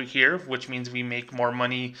them over here, which means we make more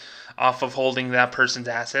money off of holding that person's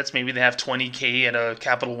assets. Maybe they have $20K at a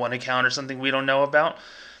Capital One account or something we don't know about.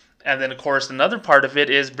 And then, of course, another part of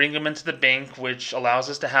it is bring them into the bank, which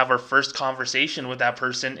allows us to have our first conversation with that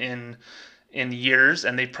person in years,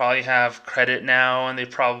 and they probably have credit now, and they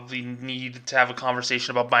probably need to have a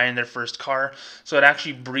conversation about buying their first car. So it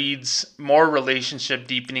actually breeds more relationship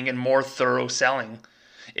deepening and more thorough selling.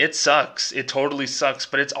 It sucks. It totally sucks,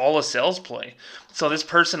 but it's all a sales ploy. So this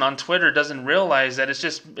person on Twitter doesn't realize that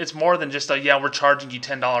it's more than just we're charging you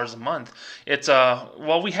 $10 a month. It's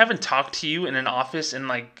well, we haven't talked to you in an office in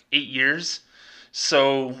like 8 years.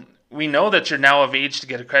 So we know that you're now of age to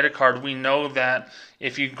get a credit card. We know that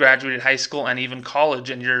if you graduated high school and even college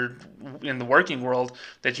and you're in the working world,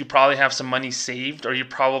 that you probably have some money saved, or you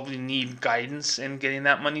probably need guidance in getting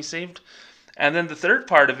that money saved. And then the third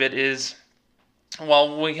part of it is,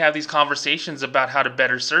 while we have these conversations about how to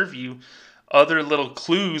better serve you, other little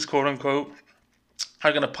clues, quote unquote,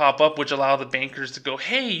 are going to pop up, which allow the bankers to go,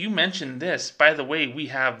 hey, you mentioned this. By the way, we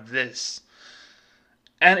have this.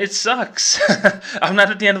 And it sucks. I'm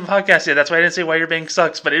not at the end of the podcast yet. That's why I didn't say why your bank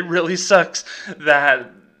sucks. But it really sucks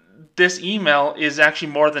that this email is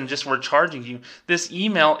actually more than just we're charging you. This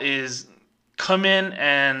email is come in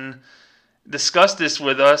and discuss this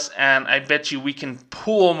with us, and I bet you we can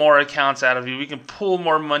pull more accounts out of you. We can pull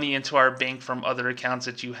more money into our bank from other accounts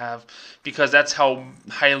that you have, because that's how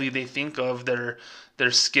highly they think of their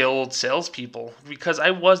skilled salespeople. Because I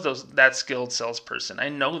was that skilled salesperson. I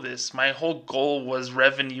know this. My whole goal was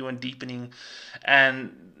revenue and deepening,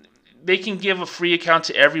 and they can give a free account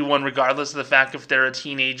to everyone regardless of the fact if they're a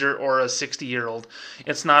teenager or a 60-year-old.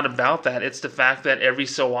 It's not about that. It's the fact that every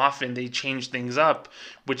so often they change things up,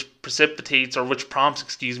 which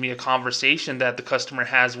prompts a conversation that the customer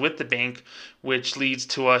has with the bank, which leads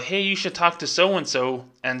to a, hey, you should talk to so-and-so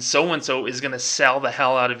is going to sell the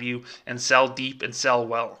hell out of you and sell deep and sell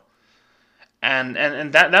well. And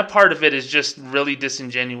that part of it is just really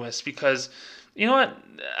disingenuous, because you know what?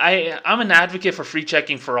 I'm an advocate for free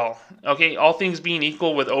checking for all. Okay, all things being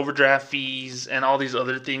equal, with overdraft fees and all these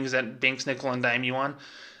other things that banks nickel and dime you on,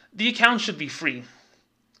 the account should be free.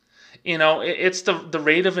 It's the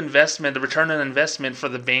rate of investment, the return on investment for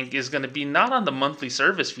the bank is going to be not on the monthly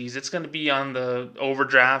service fees. It's going to be on the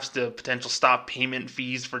overdrafts, the potential stop payment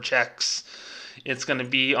fees for checks. It's going to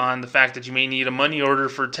be on the fact that you may need a money order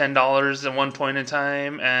for $10 at one point in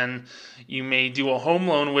time, and you may do a home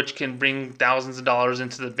loan, which can bring thousands of dollars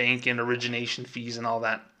into the bank in origination fees and all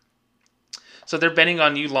that. So they're betting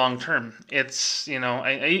on you long term. It's,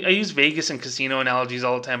 I use Vegas and casino analogies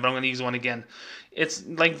all the time, but I'm going to use one again. It's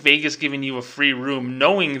like Vegas giving you a free room,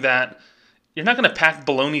 knowing that you're not going to pack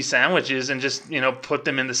bologna sandwiches and just, put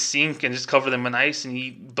them in the sink and just cover them in ice and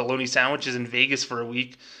eat bologna sandwiches in Vegas for a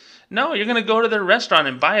week. No, you're going to go to their restaurant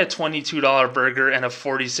and buy a $22 burger and a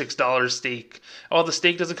 $46 steak. Oh, the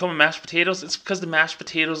steak doesn't come with mashed potatoes? It's because the mashed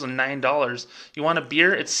potatoes are $9. You want a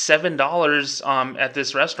beer? It's $7 at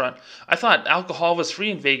this restaurant. I thought alcohol was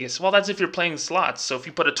free in Vegas. Well, that's if you're playing slots. So if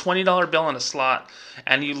you put a $20 bill on a slot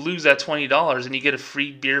and you lose that $20 and you get a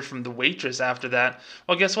free beer from the waitress after that,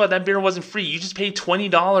 well, guess what? That beer wasn't free. You just paid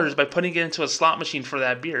 $20 by putting it into a slot machine for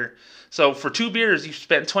that beer. So for 2 beers, you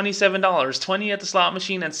spent $27, 20 at the slot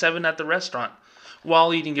machine and 7 at the restaurant,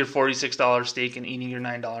 while eating your $46 steak and eating your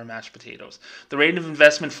 $9 mashed potatoes. The rate of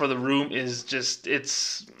investment for the room is just,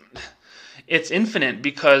 it's infinite,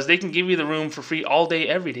 because they can give you the room for free all day,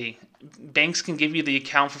 every day. Banks can give you the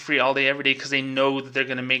account for free all day, every day, because they know that they're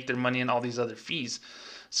going to make their money on all these other fees.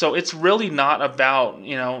 So it's really not about,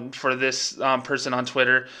 for this person on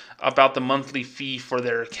Twitter, about the monthly fee for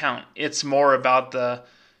their account. It's more about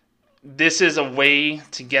this is a way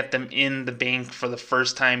to get them in the bank for the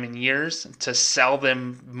first time in years, to sell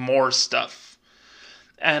them more stuff.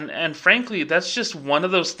 And frankly, that's just one of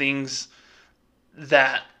those things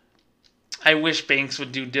that I wish banks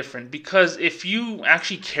would do different. Because if you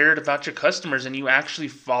actually cared about your customers and you actually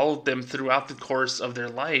followed them throughout the course of their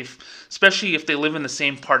life, especially if they live in the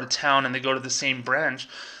same part of town and they go to the same branch,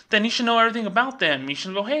 then you should know everything about them. You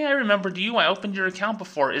should go, hey, I remembered you. I opened your account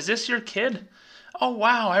before. Is this your kid? Oh,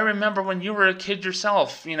 wow, I remember when you were a kid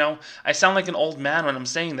yourself. I sound like an old man when I'm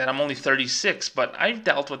saying that. I'm only 36, but I've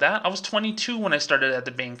dealt with that. I was 22 when I started at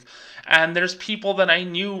the bank. And there's people that I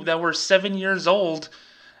knew that were 7 years old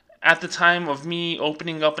at the time of me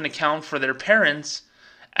opening up an account for their parents.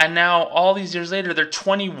 And now, all these years later, they're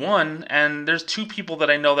 21, and there's 2 people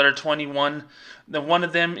that I know that are 21. One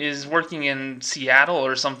of them is working in Seattle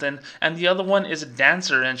or something, and the other one is a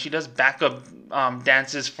dancer, and she does backup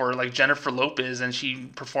dances for like Jennifer Lopez, and she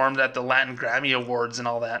performed at the Latin Grammy Awards and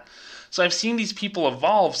all that. So I've seen these people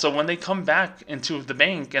evolve, so when they come back into the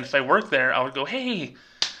bank, and if I work there, I would go, hey,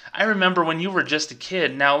 I remember when you were just a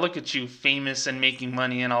kid. Now look at you, famous and making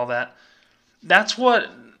money and all that. That's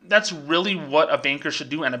really what a banker should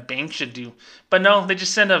do and a bank should do. But no, they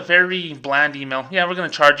just send a very bland email. Yeah, we're going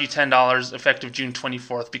to charge you $10 effective June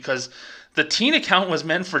 24th because the teen account was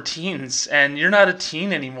meant for teens and you're not a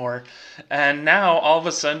teen anymore. And now all of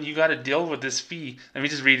a sudden you got to deal with this fee. Let me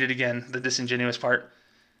just read it again, the disingenuous part.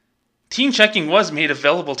 Teen checking was made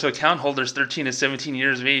available to account holders 13 to 17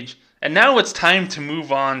 years of age. And now it's time to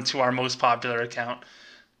move on to our most popular account.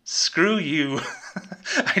 Screw you.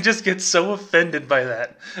 I just get so offended by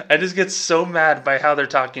that. I just get so mad by how they're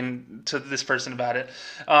talking to this person about it.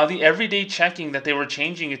 The everyday checking that they were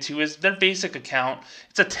changing it to is their basic account.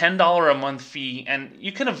 It's a $10 a month fee, and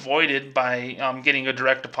you can avoid it by getting a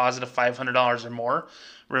direct deposit of $500 or more.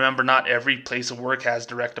 Remember, not every place of work has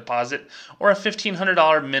direct deposit. Or a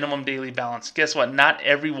 $1,500 minimum daily balance. Guess what? Not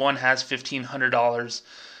everyone has $1,500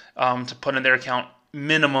 to put in their account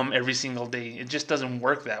minimum every single day. It just doesn't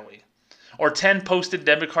work that way. Or 10 posted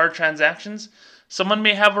debit card transactions. Someone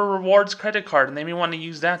may have a rewards credit card and they may want to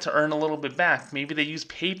use that to earn a little bit back. Maybe they use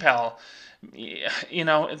PayPal.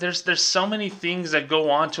 There's so many things that go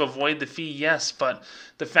on to avoid the fee, yes, but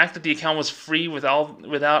the fact that the account was free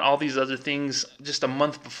without all these other things just a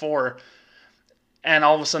month before, and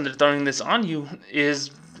all of a sudden they're throwing this on you, is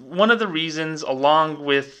one of the reasons, along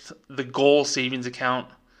with the goal savings account,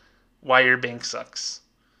 why your bank sucks.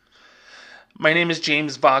 My name is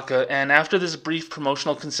James Baca, and after this brief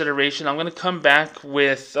promotional consideration, I'm going to come back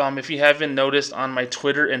with, if you haven't noticed on my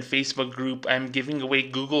Twitter and Facebook group, I'm giving away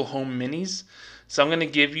Google Home Minis. So I'm going to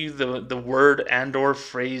give you the word and or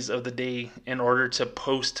phrase of the day in order to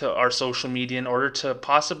post to our social media in order to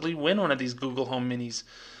possibly win one of these Google Home Minis.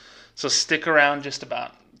 So stick around just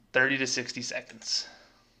about 30 to 60 seconds.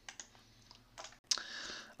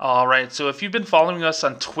 Alright, so if you've been following us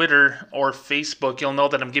on Twitter or Facebook, you'll know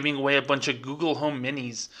that I'm giving away a bunch of Google Home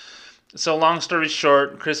Minis. So long story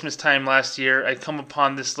short, Christmas time last year, I come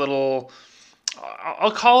upon this little, I'll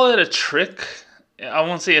call it a trick. I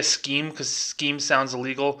won't say a scheme because scheme sounds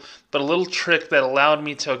illegal, but a little trick that allowed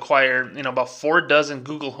me to acquire, about 4 dozen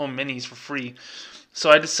Google Home Minis for free. So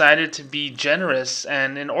I decided to be generous,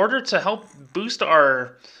 and in order to help boost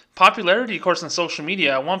our popularity, of course, on social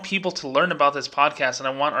media, I want people to learn about this podcast, and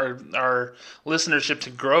I want our listenership to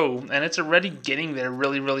grow, and it's already getting there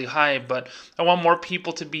really, really high, but I want more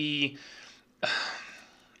people to be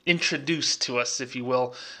introduced to us, if you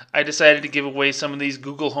will. I decided to give away some of these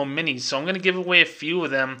Google Home Minis, so I'm going to give away a few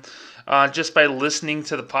of them just by listening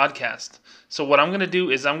to the podcast. So what I'm going to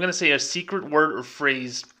do is I'm going to say a secret word or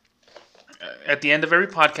phrase at the end of every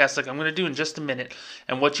podcast, like I'm going to do in just a minute.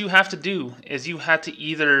 And what you have to do is you have to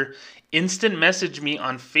either instant message me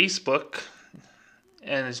on Facebook,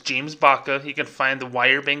 and it's James Baca. You can find the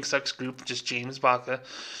Wire Bank Sucks group, just James Baca,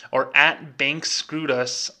 or at Bank Screwed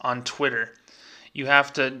Us on Twitter. You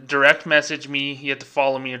have to direct message me, you have to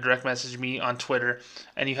follow me or direct message me on Twitter,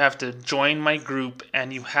 and you have to join my group,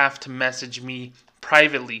 and you have to message me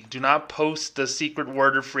privately. Do not post the secret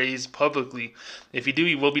word or phrase publicly. If you do,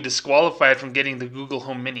 you will be disqualified from getting the Google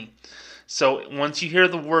Home Mini. So once you hear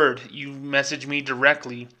the word, you message me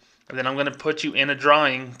directly, and then I'm going to put you in a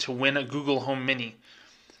drawing to win a Google Home Mini.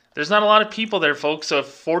 There's not a lot of people there, folks, so if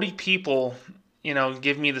 40 people,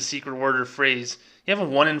 give me the secret word or phrase, you have a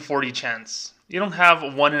 1 in 40 chance. You don't have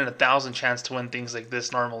a 1 in 1,000 chance to win things like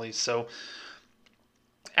this normally. So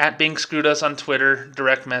at Bank Screwed Us on Twitter,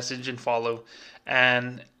 direct message and follow.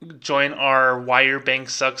 And join our Wire Bank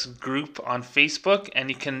Sucks group on Facebook. And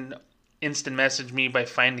you can instant message me by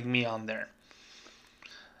finding me on there.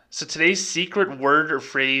 So today's secret word or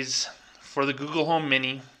phrase for the Google Home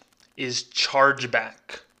Mini is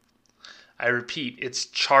chargeback. I repeat, it's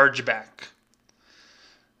chargeback.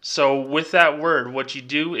 So with that word, what you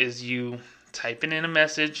do is you type it in a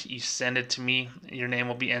message, you send it to me, your name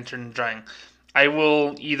will be entered in the drawing. I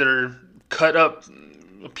will either cut up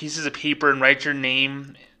pieces of paper and write your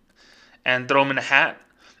name and throw them in a hat,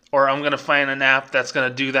 or I'm going to find an app that's going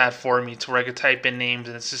to do that for me to where I could type in names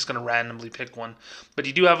and it's just going to randomly pick one. But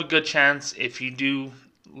you do have a good chance if you do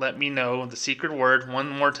let me know the secret word one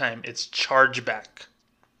more time. It's chargeback.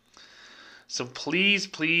 So please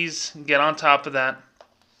get on top of that.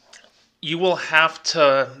 You will have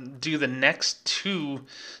to do the next 2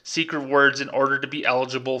 secret words in order to be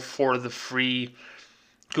eligible for the free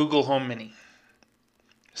Google Home Mini.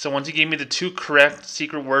 So once you give me the 2 correct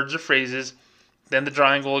secret words or phrases, then the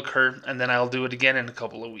drawing will occur, and then I'll do it again in a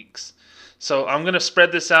couple of weeks. So I'm going to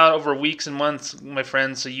spread this out over weeks and months, my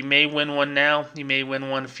friends. So you may win one now. You may win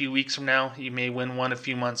one a few weeks from now. You may win one a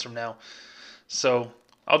few months from now. So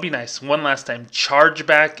I'll be nice. One last time.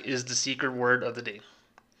 Chargeback is the secret word of the day.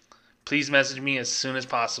 Please message me as soon as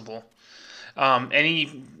possible.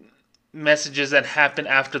 Any messages that happen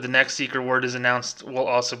after the next secret word is announced will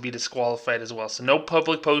also be disqualified as well. So no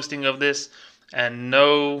public posting of this, and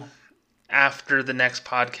no after the next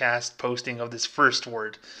podcast posting of this first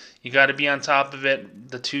word. You got to be on top of it.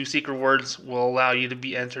 The 2 secret words will allow you to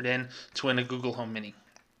be entered in to win a Google Home Mini.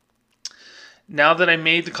 Now that I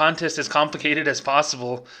made the contest as complicated as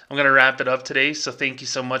possible, I'm going to wrap it up today. So thank you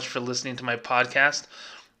so much for listening to my podcast.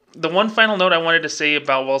 The one final note I wanted to say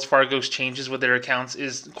about Wells Fargo's changes with their accounts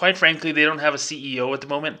is, quite frankly, they don't have a CEO at the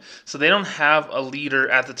moment. So they don't have a leader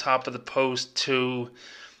at the top of the post to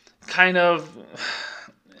kind of...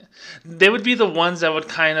 They would be the ones that would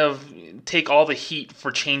kind of take all the heat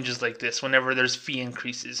for changes like this whenever there's fee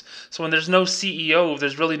increases. So when there's no CEO,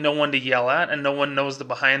 there's really no one to yell at, and no one knows the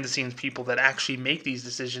behind-the-scenes people that actually make these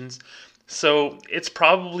decisions. So it's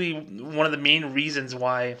probably one of the main reasons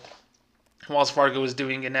why Wells Fargo is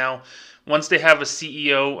doing it now. Once they have a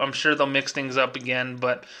CEO, I'm sure they'll mix things up again,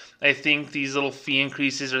 but I think these little fee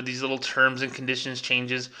increases or these little terms and conditions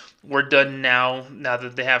changes were done now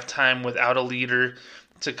that they have time without a leader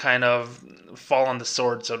to kind of fall on the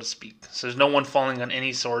sword, so to speak. So there's no one falling on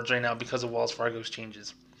any swords right now because of Wells Fargo's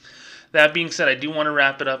changes. That being said, I do want to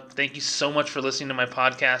wrap it up. Thank you so much for listening to my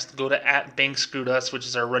podcast. Go to @BanksScrewedUs, which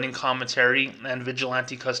is our running commentary and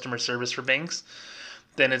vigilante customer service for banks.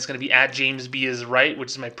 Then it's going to be @JamesBIsRight,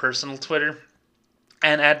 which is my personal Twitter.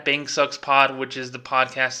 And @BankSucksPod, which is the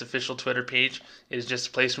podcast official Twitter page. It is just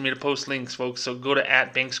a place for me to post links, folks. So go to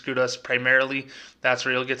 @BankScrewedUs primarily. That's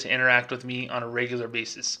where you'll get to interact with me on a regular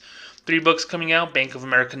basis. 3 books coming out. Bank of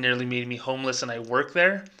America Nearly Made Me Homeless and I Work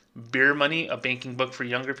There. Beer Money, a banking book for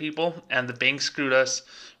younger people. And The Bank Screwed Us,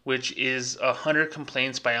 which is 100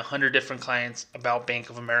 complaints by 100 different clients about Bank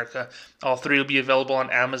of America. All 3 will be available on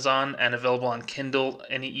Amazon and available on Kindle,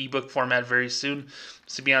 any ebook format very soon.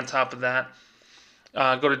 So be on top of that.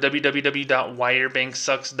 Go to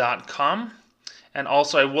www.wirebanksucks.com. And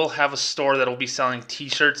also I will have a store that will be selling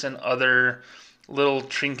t-shirts and other little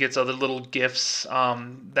trinkets, other little gifts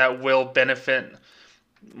that will benefit,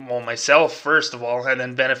 well, myself first of all, and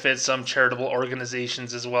then benefit some charitable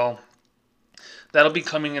organizations as well. That'll be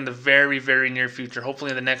coming in the very, very near future,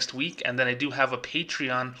 hopefully in the next week. And then I do have a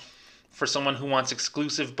Patreon for someone who wants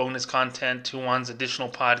exclusive bonus content, who wants additional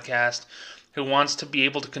podcast, who wants to be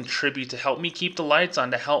able to contribute to help me keep the lights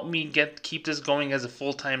on, to help me keep this going as a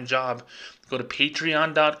full-time job. Go to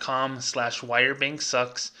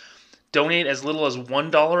patreon.com/wirebanksucks. Donate as little as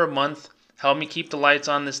 $1 a month. Help me keep the lights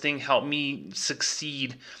on this thing. Help me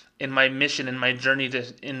succeed in my mission, in my journey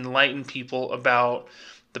to enlighten people about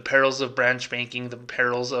the perils of branch banking, the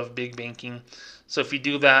perils of big banking. So if you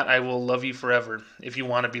do that, I will love you forever. If you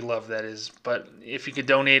want to be loved, that is. But if you could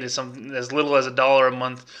donate as little as $1 a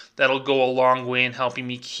month, that'll go a long way in helping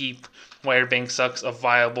me keep Why Your Bank Sucks a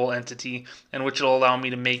viable entity, and which will allow me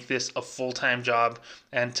to make this a full-time job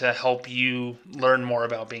and to help you learn more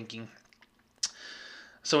about banking.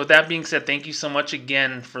 So with that being said, thank you so much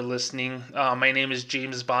again for listening. My name is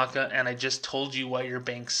James Baca, and I just told you why your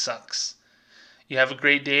bank sucks. You have a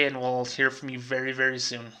great day, and we'll hear from you very, very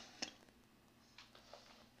soon.